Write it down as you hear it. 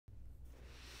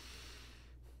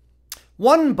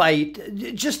One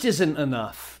bite just isn't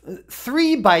enough.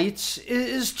 3 bites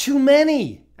is too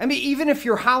many. I mean, even if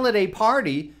your holiday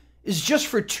party is just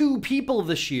for 2 people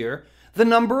this year, the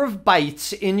number of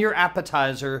bites in your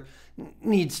appetizer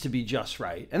needs to be just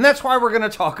right. And that's why we're going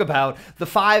to talk about the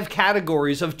 5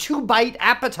 categories of 2-bite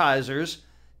appetizers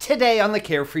today on the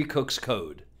Carefree Cooks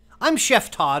Code. I'm Chef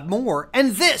Todd Moore,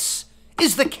 and this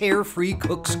is the Carefree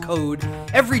Cooks Code,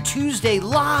 every Tuesday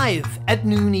live at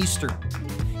noon Eastern.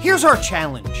 Here's our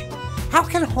challenge. How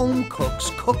can home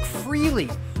cooks cook freely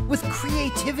with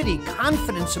creativity,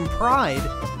 confidence, and pride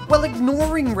while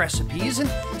ignoring recipes and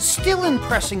still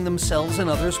impressing themselves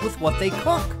and others with what they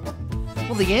cook?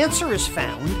 Well, the answer is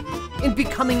found in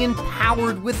becoming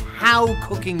empowered with how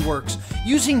cooking works,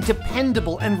 using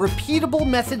dependable and repeatable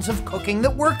methods of cooking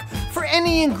that work for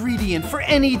any ingredient, for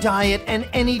any diet, and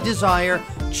any desire,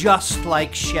 just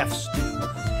like chefs do.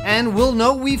 And we'll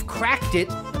know we've cracked it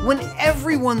when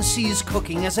everyone sees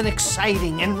cooking as an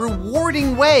exciting and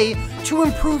rewarding way to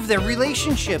improve their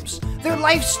relationships, their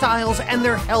lifestyles, and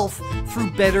their health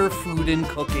through better food and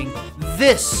cooking.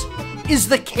 This is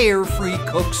the Carefree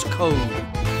Cooks Code.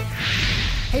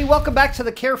 Hey, welcome back to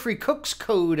the Carefree Cooks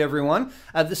Code, everyone.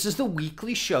 This is the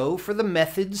weekly show for the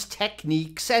methods,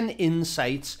 techniques, and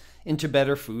insights into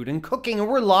better food and cooking. And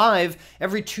we're live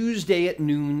every Tuesday at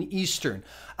noon Eastern.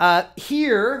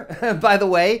 Here, by the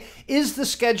way, is the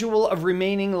schedule of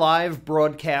remaining live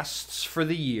broadcasts for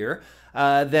the year.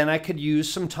 Then I could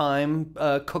use some time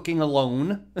cooking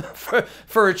alone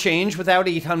for a change without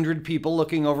 800 people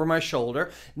looking over my shoulder.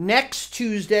 Next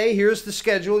Tuesday, here's the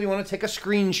schedule. You want to take a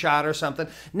screenshot or something.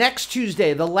 Next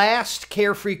Tuesday, the last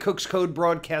Carefree Cooks Code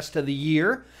broadcast of the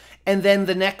year. And then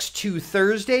the next 2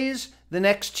 Thursdays, the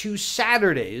next 2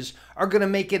 Saturdays are going to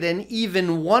make it an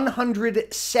even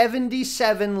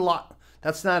 177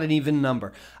 That's not an even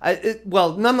number.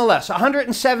 Well, nonetheless,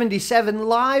 177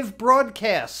 live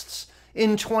broadcasts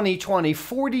in 2020,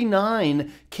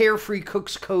 49 Carefree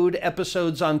Cooks Code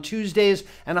episodes on Tuesdays,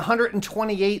 and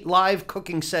 128 live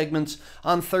cooking segments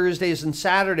on Thursdays and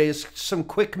Saturdays. Some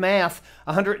quick math,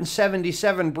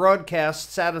 177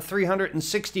 broadcasts out of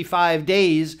 365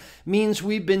 days means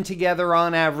we've been together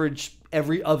on average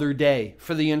every other day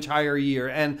for the entire year.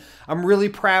 And I'm really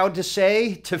proud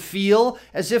to feel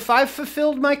as if I've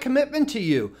fulfilled my commitment to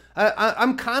you.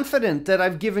 I'm confident that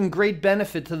I've given great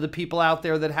benefit to the people out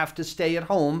there that have to stay at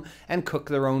home and cook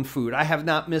their own food. I have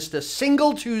not missed a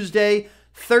single Tuesday,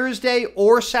 Thursday,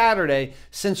 or Saturday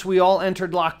since we all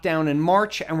entered lockdown in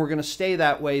March, and we're going to stay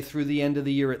that way through the end of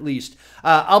the year at least.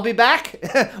 I'll be back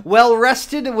well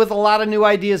rested with a lot of new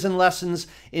ideas and lessons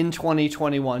in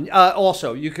 2021.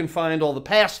 Also, you can find all the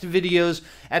past videos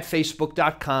at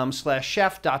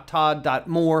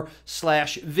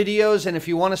facebook.com/chef.todd.more/videos. And if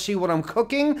you want to see what I'm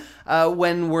cooking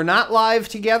when we're not live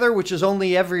together, which is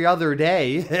only every other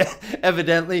day,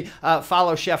 evidently,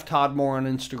 follow Chef Todd Moore on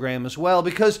Instagram as well,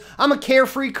 because I'm a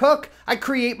carefree cook. I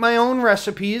create my own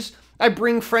recipes. I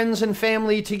bring friends and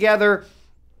family together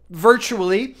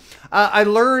virtually. I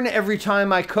learn every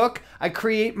time I cook. I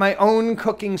create my own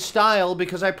cooking style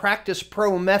because I practice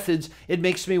pro methods. It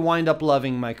makes me wind up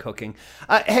loving my cooking.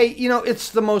 Hey, you know, it's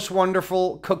the most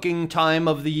wonderful cooking time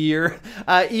of the year.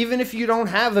 Even if you don't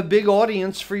have a big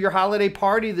audience for your holiday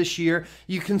party this year,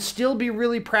 you can still be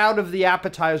really proud of the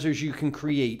appetizers you can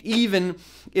create, even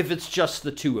if it's just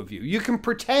the 2 of you. You can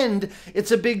pretend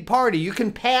it's a big party. You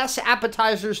can pass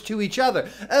appetizers to each other.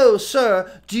 Oh, sir,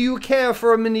 do you care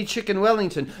for a mini chicken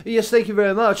Wellington? Yes, thank you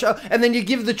very much. And then you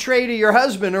give the tray to your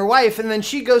husband or wife, and then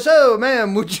she goes, oh,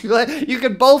 ma'am, would you like... You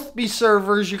can both be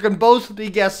servers. You can both be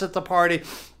guests at the party.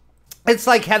 It's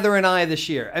like Heather and I this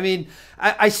year. I mean,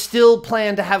 I still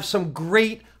plan to have some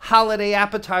great holiday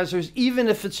appetizers, even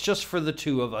if it's just for the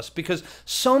 2 of us, because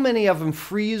so many of them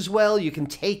freeze well. You can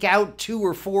take out 2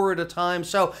 or 4 at a time.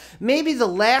 So maybe the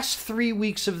last 3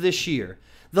 weeks of this year,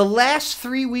 the last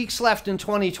 3 weeks left in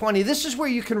 2020, this is where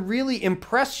you can really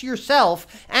impress yourself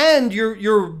and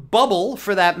your bubble,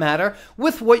 for that matter,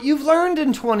 with what you've learned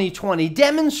in 2020,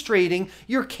 demonstrating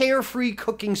your carefree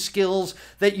cooking skills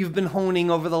that you've been honing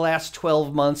over the last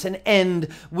 12 months, and end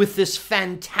with this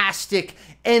fantastic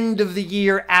end of the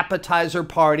year appetizer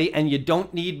party. And you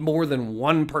don't need more than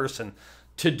 1 person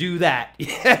to do that.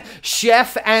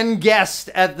 Chef and guest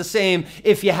at the same.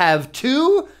 If you have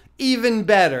 2, even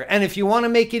better. And if you want to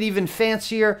make it even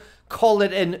fancier, call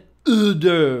it an hors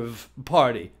d'oeuvre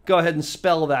party. Go ahead and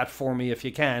spell that for me if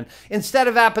you can. Instead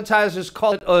of appetizers,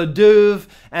 call it hors d'oeuvre,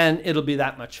 and it'll be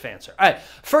that much fancier. All right,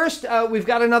 first, we've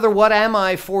got another What Am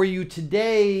I for you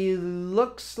today.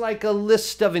 Looks like a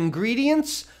list of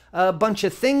ingredients, a bunch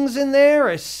of things in there.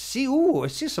 I see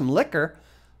some liquor.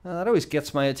 That always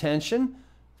gets my attention.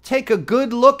 Take a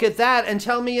good look at that and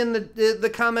tell me in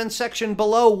the comment section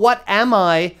below, what am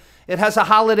I? It has a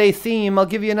holiday theme. I'll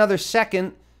give you another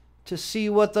second to see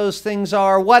what those things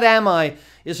are. What am I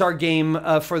is our game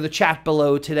for the chat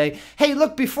below today. Hey,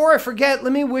 look, before I forget,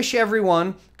 let me wish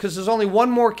everyone, because there's only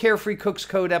one more Carefree Cooks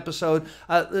Code episode,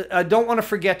 I don't want to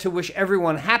forget to wish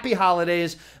everyone happy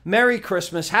holidays, Merry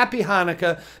Christmas, Happy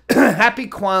Hanukkah, Happy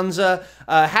Kwanzaa,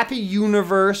 Happy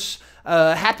Universe,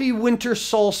 happy winter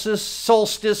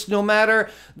solstice, no matter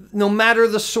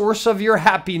the source of your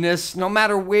happiness, no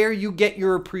matter where you get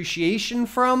your appreciation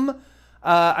from,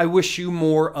 I wish you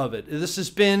more of it. This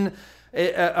has been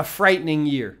a frightening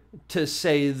year, to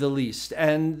say the least.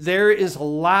 And there is a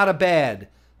lot of bad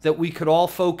that we could all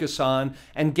focus on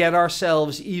and get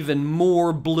ourselves even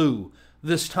more blue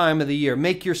this time of the year.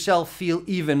 Make yourself feel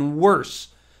even worse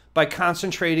by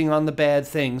concentrating on the bad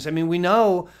things. I mean, we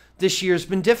know this year's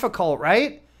been difficult,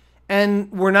 right?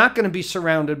 And we're not going to be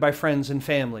surrounded by friends and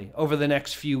family over the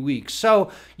next few weeks.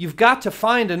 So you've got to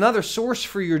find another source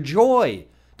for your joy.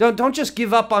 Don't just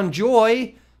give up on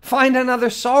joy. Find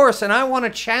another source. And I want to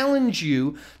challenge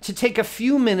you to take a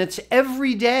few minutes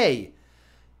every day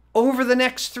over the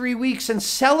next 3 weeks and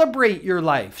celebrate your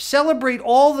life. Celebrate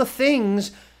all the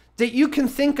things that you can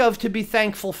think of to be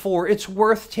thankful for. It's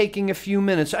worth taking a few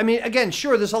minutes. I mean, again,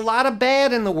 sure, there's a lot of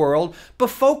bad in the world, but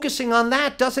focusing on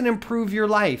that doesn't improve your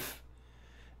life.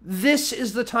 This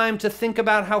is the time to think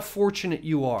about how fortunate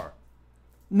you are,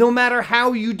 no matter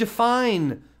how you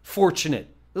define fortunate.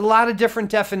 A lot of different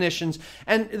definitions,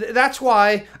 and that's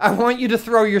why I want you to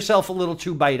throw yourself a little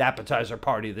 2-bite appetizer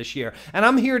party this year. And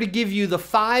I'm here to give you the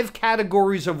 5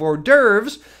 categories of hors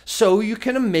d'oeuvres so you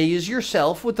can amaze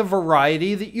yourself with the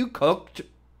variety that you cooked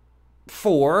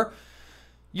for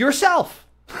yourself.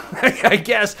 I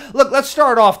guess. Look, let's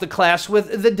start off the class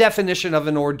with the definition of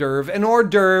an hors d'oeuvre. An hors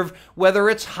d'oeuvre, whether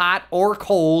it's hot or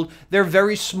cold, they're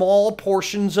very small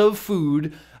portions of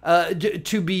food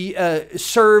to be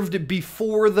served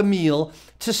before the meal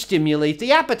to stimulate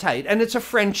the appetite. And it's a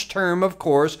French term, of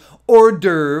course. Hors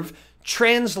d'oeuvre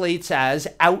translates as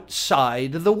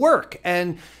outside the work.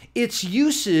 And its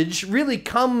usage really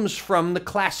comes from the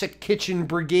classic kitchen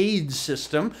brigade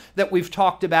system that we've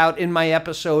talked about in my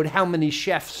episode, How Many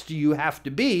Chefs Do You Have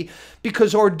to Be?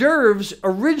 Because hors d'oeuvres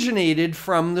originated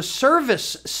from the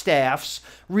service staff's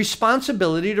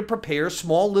responsibility to prepare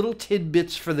small little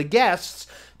tidbits for the guests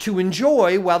to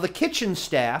enjoy while the kitchen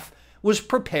staff was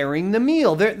preparing the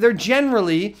meal. They're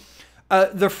generally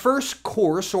the first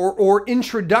course or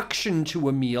introduction to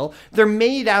a meal. They're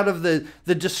made out of the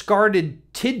discarded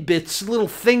tidbits, little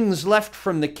things left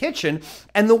from the kitchen,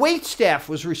 and the waitstaff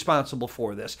was responsible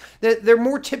for this. They're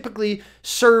more typically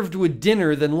served with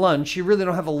dinner than lunch. You really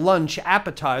don't have a lunch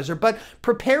appetizer, but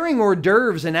preparing hors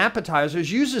d'oeuvres and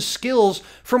appetizers uses skills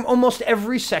from almost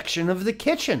every section of the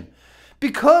kitchen.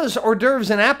 Because hors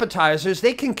d'oeuvres and appetizers,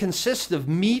 they can consist of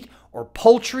meat or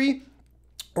poultry,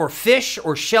 or fish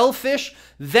or shellfish,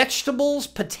 vegetables,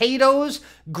 potatoes,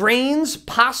 grains,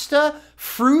 pasta,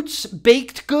 fruits,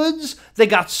 baked goods. They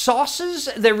got sauces.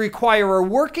 They require a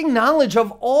working knowledge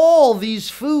of all these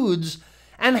foods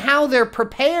and how they're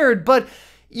prepared. But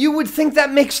you would think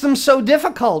that makes them so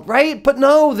difficult, right? But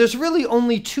no, there's really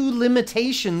only 2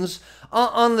 limitations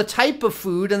on the type of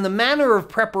food and the manner of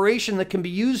preparation that can be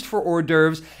used for hors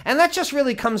d'oeuvres. And that just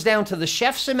really comes down to the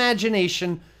chef's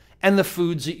imagination and the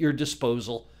foods at your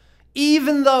disposal.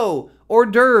 Even though hors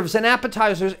d'oeuvres and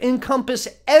appetizers encompass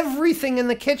everything in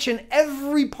the kitchen,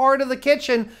 every part of the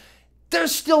kitchen,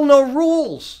 there's still no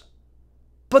rules.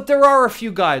 But there are a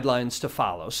few guidelines to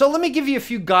follow. So let me give you a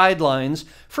few guidelines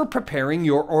for preparing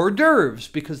your hors d'oeuvres,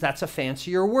 because that's a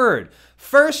fancier word.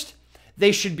 First,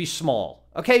 they should be small,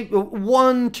 okay?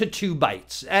 1 to 2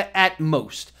 bites at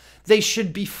most. They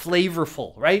should be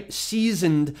flavorful, right?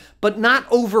 Seasoned, but not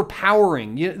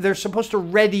overpowering. They're supposed to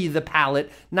ready the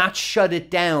palate, not shut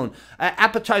it down.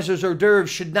 Appetizers, hors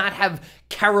d'oeuvres should not have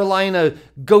Carolina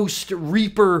Ghost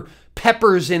Reaper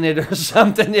peppers in it or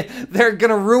something. They're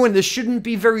going to ruin. This shouldn't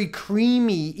be very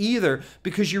creamy either,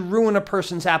 because you ruin a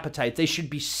person's appetite. They should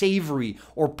be savory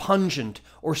or pungent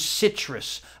or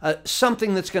citrus,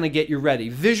 something that's going to get you ready.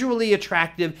 Visually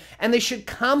attractive, and they should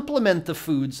complement the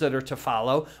foods that are to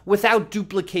follow without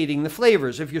duplicating the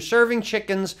flavors. If you're serving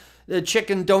chickens,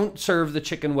 chicken, don't serve the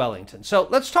chicken Wellington. So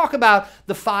let's talk about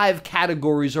the 5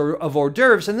 categories of hors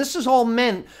d'oeuvres, and this is all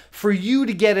meant for you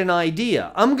to get an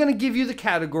idea. I'm going to give you the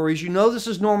categories. You know this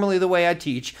is normally the way I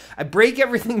teach. I break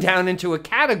everything down into a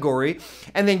category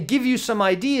and then give you some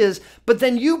ideas, but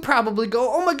then you probably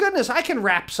go, oh my goodness, I can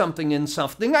wrap something in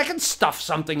something, I can stuff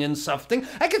something in something,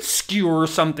 I could skewer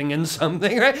something in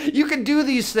something, right? You can do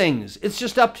these things. It's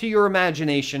just up to your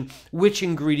imagination which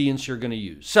ingredients you're going to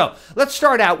use. So let's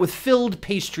start out with filled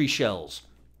pastry shells.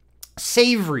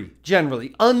 Savory,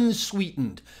 generally,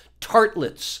 unsweetened,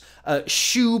 tartlets,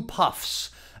 choux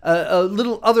puffs,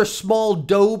 little other small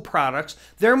dough products.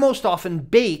 They're most often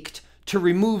baked to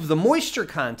remove the moisture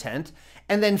content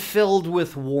and then filled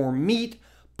with warm meat,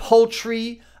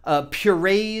 poultry,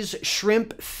 purees,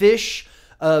 shrimp, fish,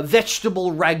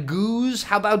 vegetable ragouts.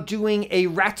 How about doing a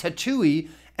ratatouille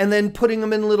and then putting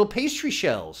them in little pastry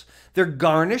shells? They're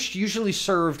garnished, usually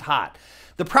served hot.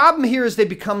 The problem here is they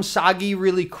become soggy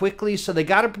really quickly, so they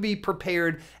got to be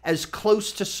prepared as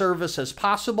close to service as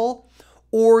possible,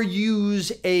 or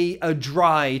use a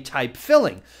dry type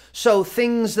filling. So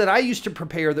things that I used to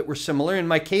prepare that were similar in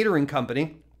my catering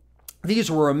company, these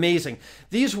were amazing.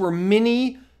 These were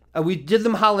mini, we did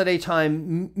them holiday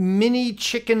time, mini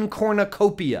chicken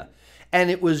cornucopia. And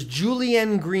it was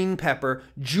julienne green pepper,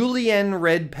 julienne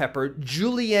red pepper,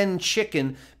 julienne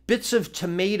chicken, bits of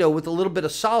tomato with a little bit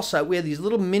of salsa. We had these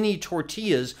little mini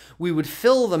tortillas. We would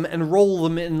fill them and roll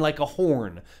them in like a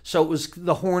horn. So it was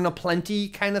the horn of plenty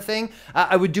kind of thing.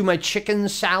 I would do my chicken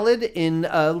salad in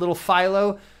little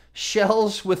phyllo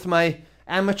shells with my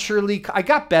amateurly. I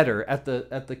got better at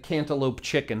the cantaloupe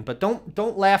chicken, but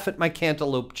don't laugh at my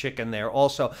cantaloupe chicken there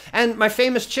also. And my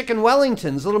famous chicken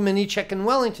Wellingtons, little mini chicken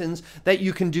Wellingtons that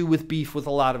you can do with beef with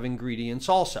a lot of ingredients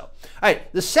also. All right,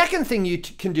 the second thing you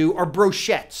can do are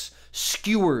brochettes,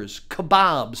 skewers,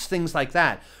 kebabs, things like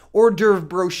that. Hors d'oeuvre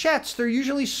brochettes, they're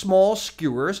usually small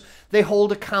skewers. They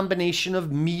hold a combination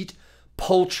of meat,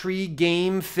 poultry,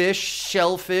 game, fish,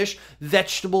 shellfish,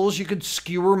 vegetables. You could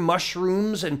skewer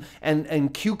mushrooms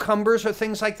and cucumbers or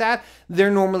things like that. They're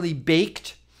normally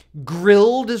baked.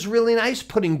 Grilled is really nice,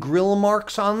 putting grill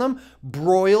marks on them.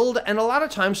 Broiled, and a lot of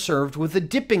times served with a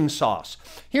dipping sauce.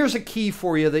 Here's a key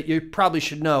for you that you probably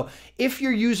should know. If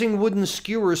you're using wooden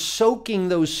skewers, soaking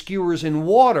those skewers in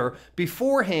water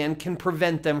beforehand can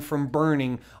prevent them from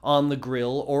burning on the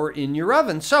grill or in your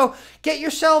oven. So get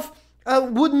yourself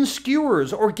wooden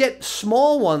skewers, or get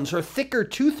small ones or thicker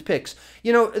toothpicks.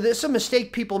 You know, this is a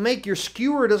mistake people make. Your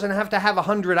skewer doesn't have to have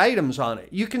 100 items on it.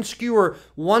 You can skewer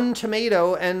 1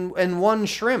 tomato and 1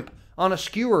 shrimp on a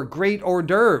skewer. Great hors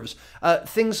d'oeuvres.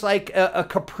 Things like a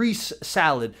caprese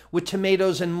salad with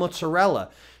tomatoes and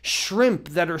mozzarella. Shrimp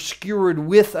that are skewered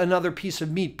with another piece of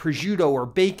meat, prosciutto or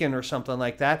bacon or something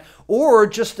like that. Or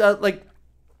just like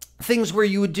things where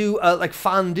you would do like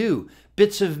fondue.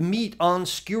 Bits of meat on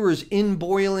skewers in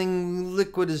boiling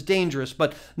liquid is dangerous,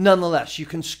 but nonetheless, you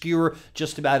can skewer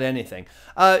just about anything.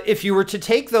 If you were to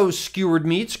take those skewered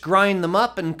meats, grind them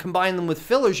up, and combine them with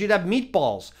fillers, you'd have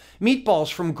meatballs.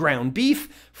 Meatballs from ground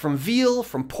beef, from veal,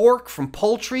 from pork, from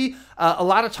poultry, a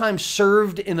lot of times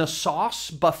served in a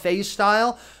sauce, buffet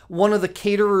style. One of the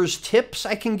caterer's tips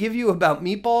I can give you about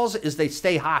meatballs is they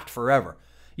stay hot forever.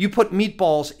 You put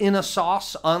meatballs in a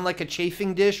sauce on like a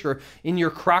chafing dish or in your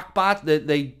crock pot,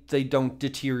 they don't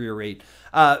deteriorate.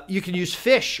 You can use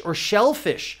fish or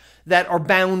shellfish that are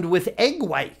bound with egg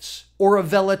whites or a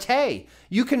velouté.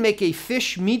 You can make a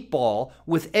fish meatball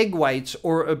with egg whites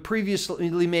or a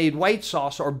previously made white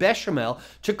sauce or bechamel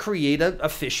to create a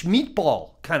fish meatball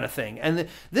kind of thing. And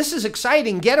this is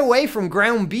exciting. Get away from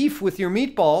ground beef with your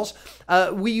meatballs.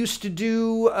 We used to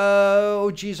do,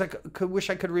 oh geez, I wish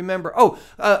I could remember.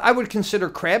 I would consider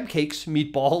crab cakes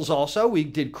meatballs also. We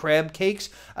did crab cakes,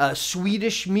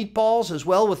 Swedish meatballs as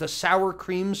well with a sour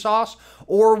cream sauce,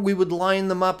 or we would line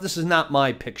them up. This is not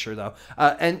my picture though,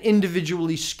 and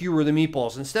individually skewer the meatballs.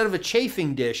 Instead of a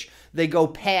chafing dish, they go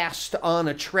passed on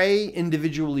a tray,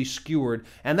 individually skewered,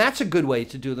 and that's a good way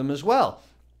to do them as well.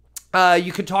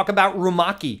 You could talk about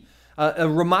rumaki.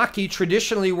 Rumaki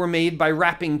traditionally were made by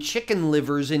wrapping chicken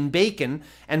livers in bacon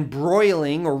and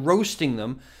broiling or roasting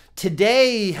them.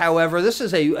 Today, however, this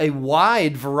is a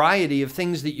wide variety of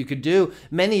things that you could do.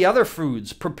 Many other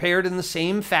foods prepared in the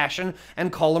same fashion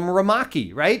and call them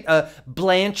rumaki, right?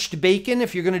 Blanched bacon,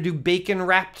 if you're going to do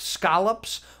bacon-wrapped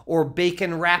scallops or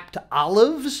bacon-wrapped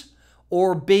olives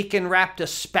or bacon-wrapped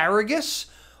asparagus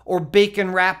or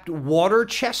bacon-wrapped water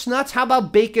chestnuts. How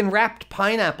about bacon-wrapped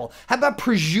pineapple? How about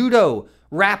prosciutto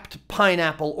wrapped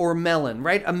pineapple or melon,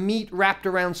 right? A meat wrapped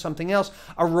around something else,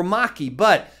 a rumaki.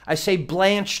 But I say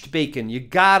blanched bacon. You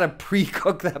gotta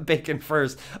pre-cook that bacon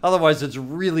first. Otherwise, it's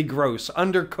really gross.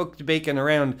 Undercooked bacon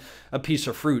around a piece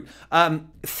of fruit.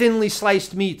 Thinly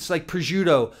sliced meats like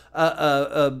prosciutto,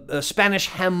 Spanish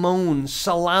jamon,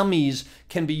 salamis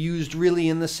can be used really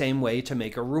in the same way to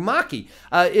make a rumaki.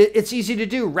 It's easy to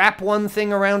do. Wrap one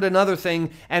thing around another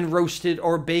thing and roast it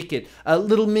or bake it.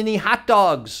 Little mini hot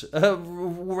dogs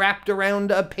wrapped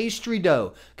around a pastry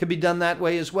dough could be done that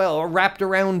way as well, or wrapped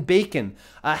around bacon.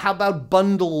 How about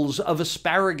bundles of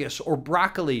asparagus or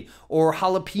broccoli or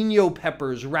jalapeno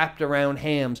peppers wrapped around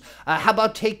hams? How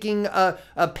about taking a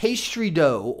pastry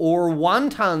dough or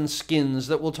wonton skins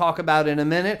that we'll talk about in a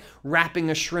minute, wrapping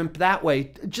a shrimp that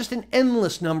way? Just an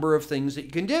endless number of things that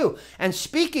you can do. And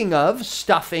speaking of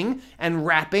stuffing and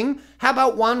wrapping, how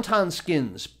about wonton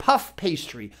skins, puff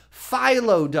pastry,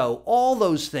 phyllo dough, all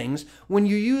those things? When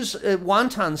you use a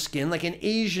wonton skin, like an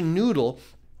Asian noodle,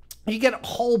 you get a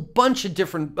whole bunch of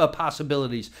different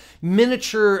possibilities.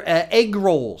 Miniature egg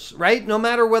rolls, right? No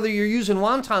matter whether you're using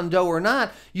wonton dough or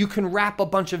not, you can wrap a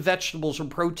bunch of vegetables or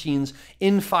proteins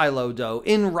in phyllo dough,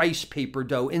 in rice paper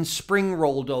dough, in spring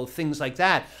roll dough, things like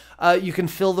that. You can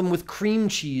fill them with cream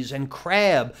cheese and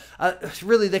crab.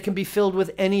 Really, they can be filled with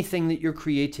anything that your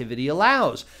creativity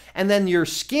allows. And then your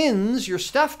skins, your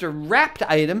stuffed or wrapped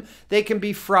item, they can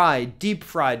be fried, deep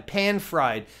fried, pan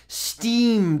fried,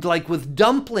 steamed, like with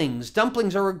dumplings.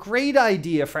 Dumplings are a great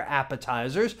idea for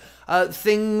appetizers.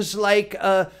 Things like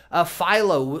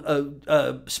phyllo,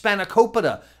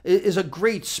 spanakopita is a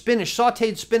great spinach,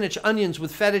 sauteed spinach, onions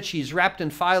with feta cheese wrapped in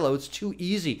phyllo. It's too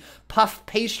easy. Puff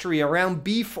pastry around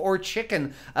beef or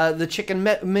chicken,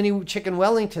 the mini chicken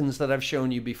Wellingtons that I've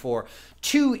shown you before.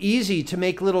 Too easy to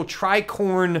make little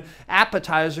tricorn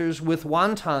appetizers with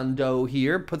wonton dough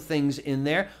here. Put things in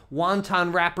there.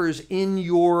 Wonton wrappers in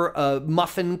your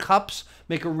muffin cups.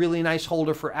 Make a really nice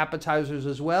holder for appetizers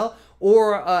as well.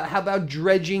 Or how about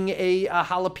dredging a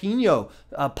jalapeno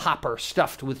popper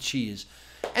stuffed with cheese?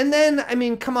 And then, I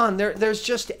mean, come on, there's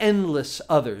just endless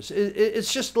others.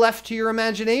 It's just left to your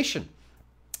imagination.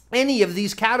 Any of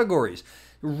these categories.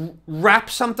 Wrap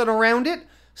something around it,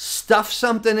 stuff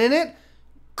something in it,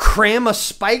 cram a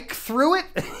spike through it.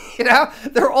 You know,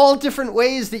 there are all different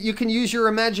ways that you can use your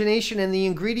imagination and the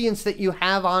ingredients that you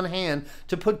have on hand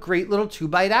to put great little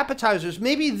 2-bite appetizers.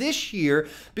 Maybe this year,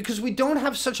 because we don't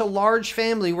have such a large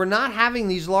family, we're not having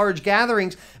these large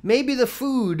gatherings, maybe the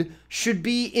food should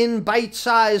be in bite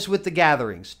size with the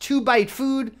gatherings. 2-bite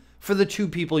food for the 2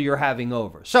 people you're having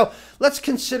over. So let's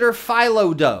consider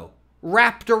phyllo dough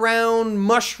wrapped around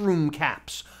mushroom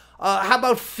caps. How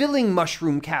about filling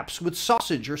mushroom caps with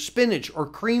sausage or spinach or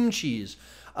cream cheese?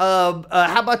 How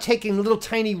about taking little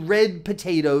tiny red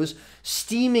potatoes,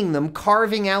 steaming them,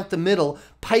 carving out the middle,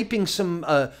 piping some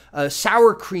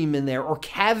sour cream in there or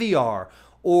caviar,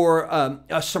 or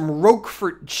some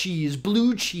Roquefort cheese,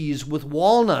 blue cheese with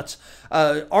walnuts,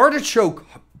 artichoke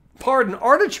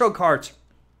hearts.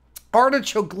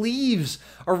 Artichoke leaves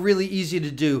are really easy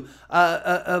to do.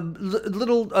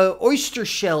 Little oyster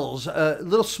shells,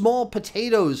 little small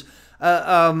potatoes.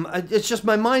 It's just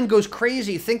my mind goes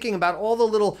crazy thinking about all the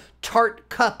little tart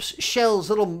cups, shells,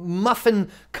 little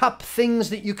muffin cup things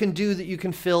that you can do that you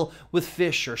can fill with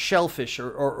fish or shellfish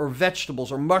or vegetables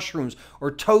or mushrooms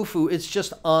or tofu. It's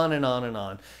just on and on and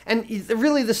on. And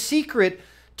really the secret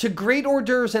to great hors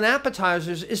d'oeuvres and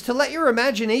appetizers is to let your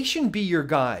imagination be your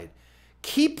guide.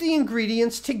 Keep the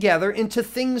ingredients together into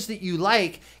things that you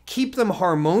like. Keep them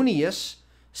harmonious,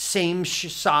 same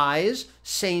size,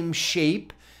 same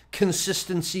shape.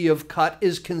 Consistency of cut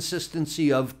is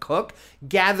consistency of cook,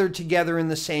 gathered together in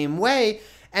the same way.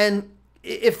 And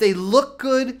if they look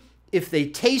good, if they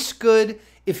taste good,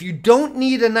 if you don't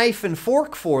need a knife and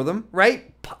fork for them,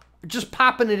 right? Just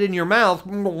popping it in your mouth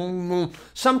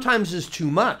sometimes is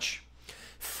too much.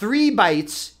 3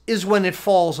 bites is when it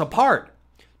falls apart.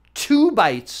 2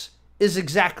 bites is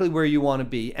exactly where you want to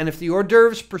be. And if the hors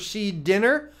d'oeuvres precede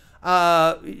dinner,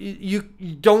 you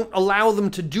don't allow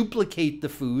them to duplicate the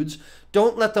foods.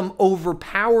 Don't let them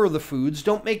overpower the foods.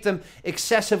 Don't make them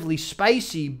excessively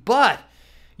spicy. But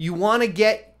you want to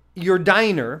get your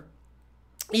diner,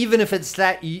 even if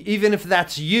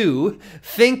that's you,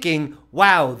 thinking,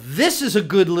 wow, this is a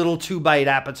good little 2-bite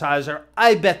appetizer.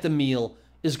 I bet the meal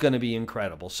is going to be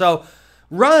incredible. So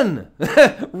run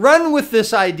with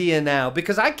this idea now,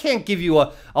 because I can't give you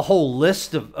a whole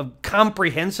list of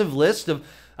comprehensive list of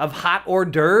hot hors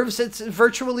d'oeuvres. It's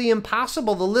virtually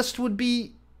impossible. The list would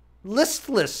be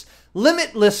listless,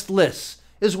 limitless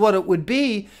is what it would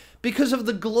be. because of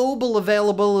the global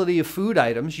availability of food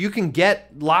items. You can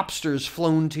get lobsters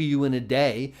flown to you in a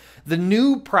day. The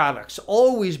new products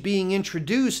always being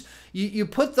introduced. You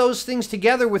put those things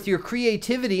together with your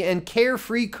creativity and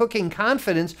carefree cooking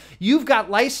confidence, you've got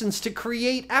license to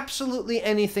create absolutely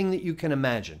anything that you can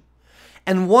imagine.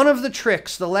 And one of the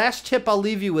tricks, the last tip I'll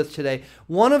leave you with today,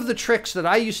 one of the tricks that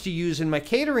I used to use in my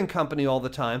catering company all the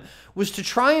time was to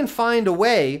try and find a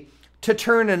way to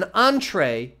turn an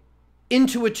entree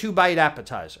into a 2-bite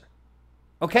appetizer.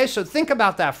 Okay, so think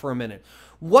about that for a minute.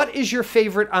 What is your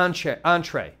favorite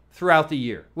entree throughout the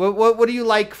year? What do you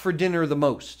like for dinner the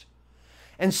most?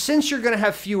 And since you're going to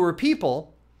have fewer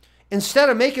people, instead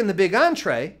of making the big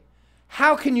entree,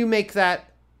 how can you make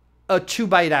that a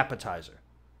 2-bite appetizer?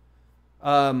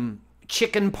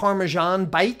 Chicken Parmesan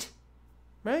bite,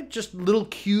 right? Just little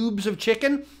cubes of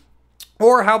chicken.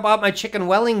 Or how about my chicken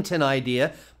Wellington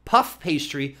idea? Puff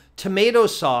pastry, tomato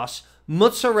sauce,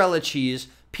 mozzarella cheese,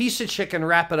 piece of chicken,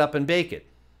 wrap it up and bake it.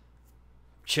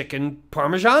 Chicken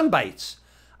Parmesan bites.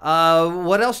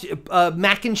 What else?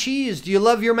 Mac and cheese. Do you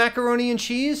love your macaroni and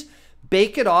cheese?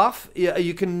 Bake it off.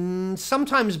 You can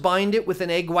sometimes bind it with an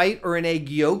egg white or an egg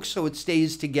yolk so it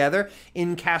stays together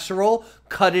in casserole.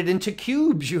 Cut it into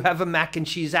cubes. You have a mac and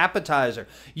cheese appetizer.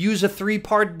 Use a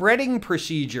 3-part breading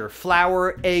procedure.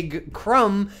 Flour, egg,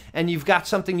 crumb, and you've got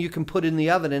something you can put in the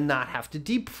oven and not have to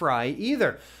deep fry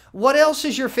either. What else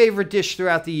is your favorite dish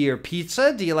throughout the year?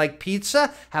 Pizza? Do you like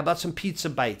pizza? How about some pizza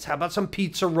bites? How about some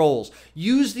pizza rolls?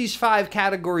 Use these 5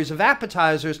 categories of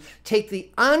appetizers. Take the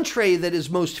entree that is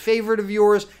most favorite of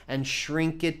yours and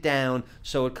shrink it down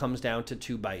so it comes down to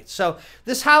 2 bites. So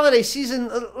this holiday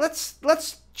season, let's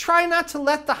try not to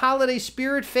let the holiday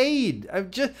spirit fade.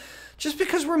 Just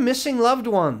because we're missing loved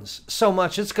ones so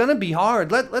much, it's going to be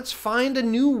hard. Let's find a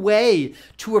new way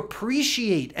to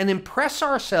appreciate and impress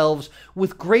ourselves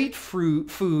with great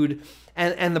food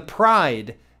and the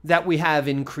pride that we have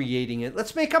in creating it.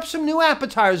 Let's make up some new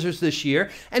appetizers this year,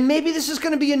 and maybe this is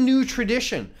going to be a new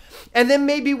tradition. And then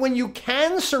maybe when you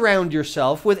can surround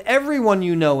yourself with everyone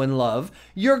you know and love,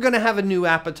 you're going to have a new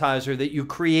appetizer that you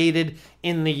created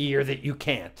in the year that you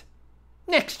can't.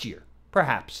 Next year,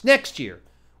 perhaps. Next year.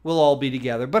 We'll all be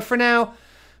together. But for now,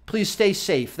 please stay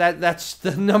safe. That's the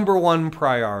 #1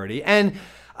 priority. And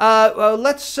where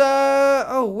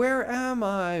am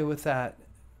I with that?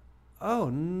 Oh,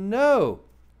 no.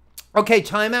 Okay,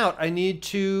 time out. I need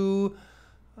to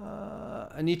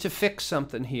fix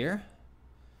something here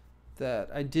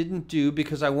that I didn't do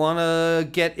because I want to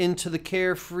get into the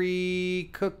Carefree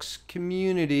Cooks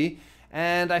community.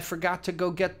 And I forgot to go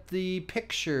get the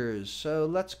pictures. So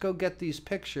let's go get these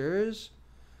pictures.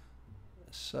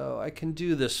 So I can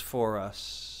do this for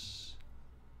us.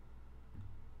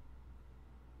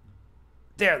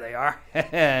 There they are.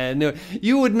 No,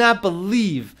 you would not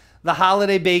believe the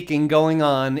holiday baking going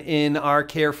on in our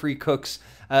Carefree Cooks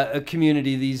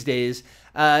community these days.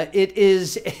 It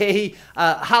is a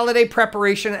holiday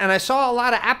preparation, and I saw a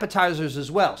lot of appetizers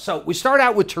as well. So we start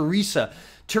out with Teresa.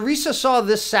 Teresa saw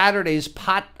this Saturday's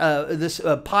pie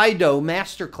dough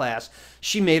masterclass.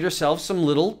 She made herself some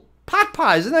little pot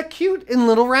pies. Isn't that cute? In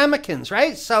little ramekins,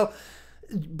 right? So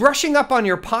brushing up on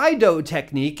your pie dough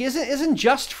technique isn't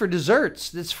just for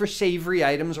desserts. It's for savory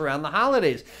items around the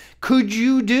holidays. Could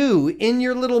you do in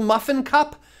your little muffin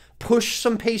cup, push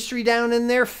some pastry down in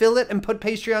there, fill it, and put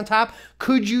pastry on top?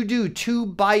 Could you do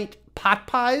 2-bite pot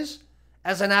pies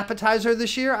as an appetizer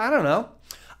this year? I don't know.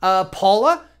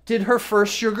 Paula did her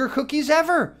first sugar cookies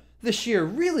ever this year.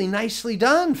 Really nicely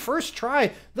done. First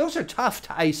try. Those are tough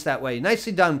to ice that way.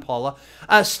 Nicely done, Paula.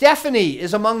 Stephanie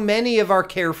is among many of our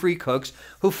Carefree Cooks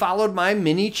who followed my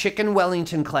mini chicken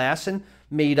Wellington class and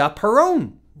made up her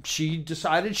own. She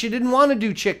decided she didn't want to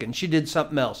do chicken. She did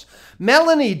something else.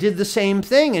 Melanie did the same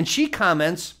thing, and she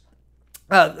comments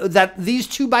that these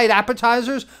 2-bite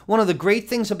appetizers, one of the great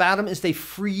things about them is they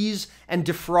freeze and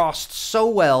defrost so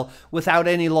well without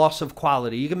any loss of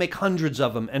quality. You can make hundreds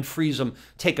of them and freeze them,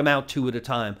 take them out 2 at a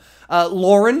time.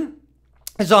 Lauren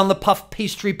is on the puff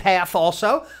pastry path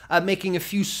also, making a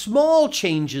few small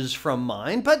changes from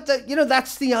mine, but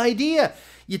that's the idea.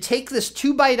 You take this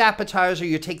 2-bite appetizer,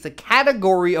 you take the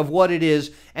category of what it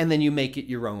is, and then you make it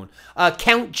your own.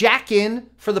 Count Jack in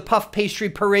for the puff pastry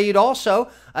parade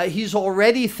also. He's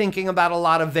already thinking about a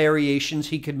lot of variations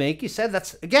he could make. He said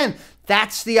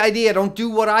that's the idea. Don't do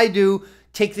what I do.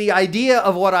 take the idea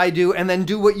of what I do and then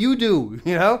do what you do,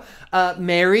 you know?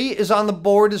 Mary is on the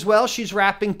board as well. She's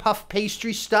wrapping puff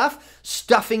pastry stuff,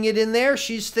 stuffing it in there.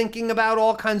 She's thinking about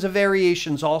all kinds of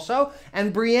variations also.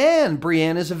 And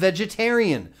Brienne is a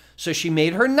vegetarian. So she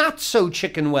made her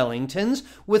not-so-chicken Wellingtons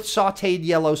with sautéed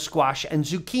yellow squash and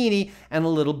zucchini and a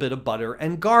little bit of butter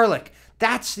and garlic.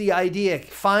 That's the idea.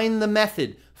 Find the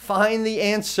method. Find the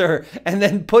answer and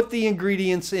then put the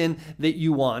ingredients in that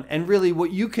you want. And really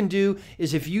what you can do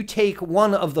is if you take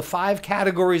one of the 5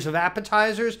 categories of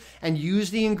appetizers and use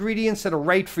the ingredients that are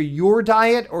right for your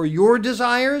diet or your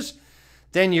desires,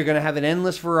 then you're going to have an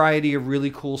endless variety of really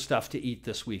cool stuff to eat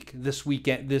this week, this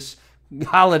weekend, this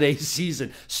holiday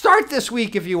season. Start this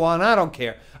week if you want. I don't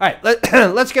care. All right,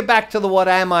 let's get back to the what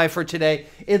am I for today.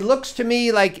 It looks to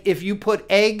me like if you put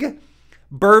egg,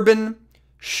 bourbon,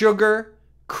 sugar,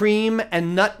 cream,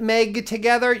 and nutmeg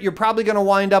together, you're probably going to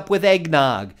wind up with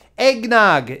eggnog.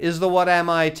 Eggnog is the what am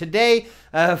I today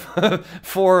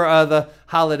for the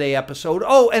holiday episode.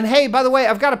 Oh, and hey, by the way,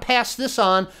 I've got to pass this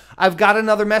on. I've got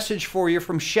another message for you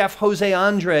from Chef Jose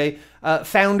Andre,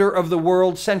 founder of the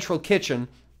World Central Kitchen.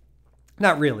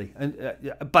 Not really,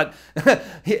 but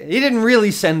he didn't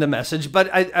really send a message, but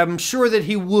I'm sure that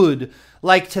he would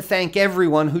like to thank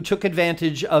everyone who took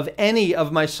advantage of any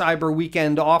of my Cyber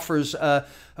Weekend offers a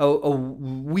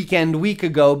week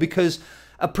ago, because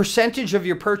a percentage of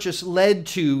your purchase led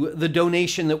to the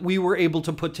donation that we were able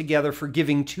to put together for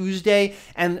Giving Tuesday,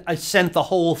 and I sent the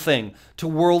whole thing to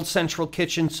World Central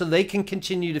Kitchen so they can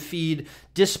continue to feed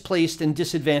displaced and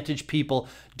disadvantaged people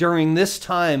during this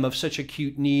time of such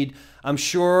acute need. I'm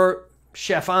sure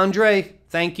Chef Andre,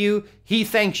 thank you. He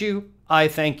thanks you. I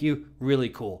thank you. Really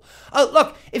cool.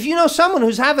 Look, if you know someone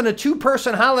who's having a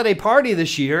 2-person holiday party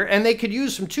this year and they could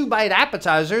use some 2-bite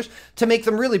appetizers to make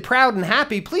them really proud and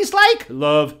happy, please like,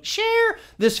 love, share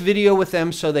this video with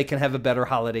them so they can have a better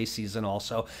holiday season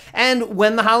also. And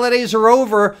when the holidays are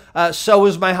over, so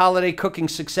is my holiday cooking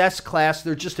success class.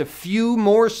 There are just a few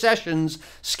more sessions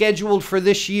scheduled for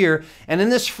this year. And in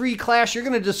this free class, you're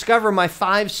going to discover my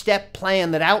 5-step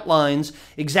plan that outlines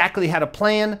exactly how to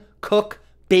plan, cook,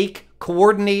 bake,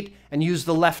 coordinate, and use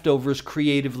the leftovers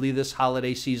creatively this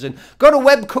holiday season. Go to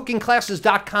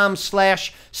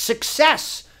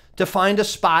webcookingclasses.com/success to find a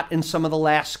spot in some of the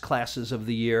last classes of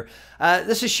the year.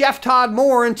 This is Chef Todd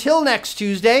Moore. Until next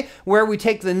Tuesday, where we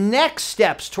take the next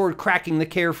steps toward cracking the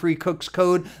Carefree Cook's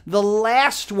Code, the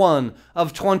last one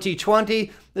of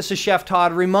 2020. This is Chef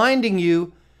Todd reminding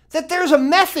you that there's a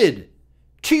method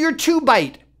to your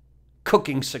 2-bite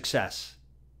cooking success.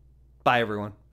 Bye, everyone.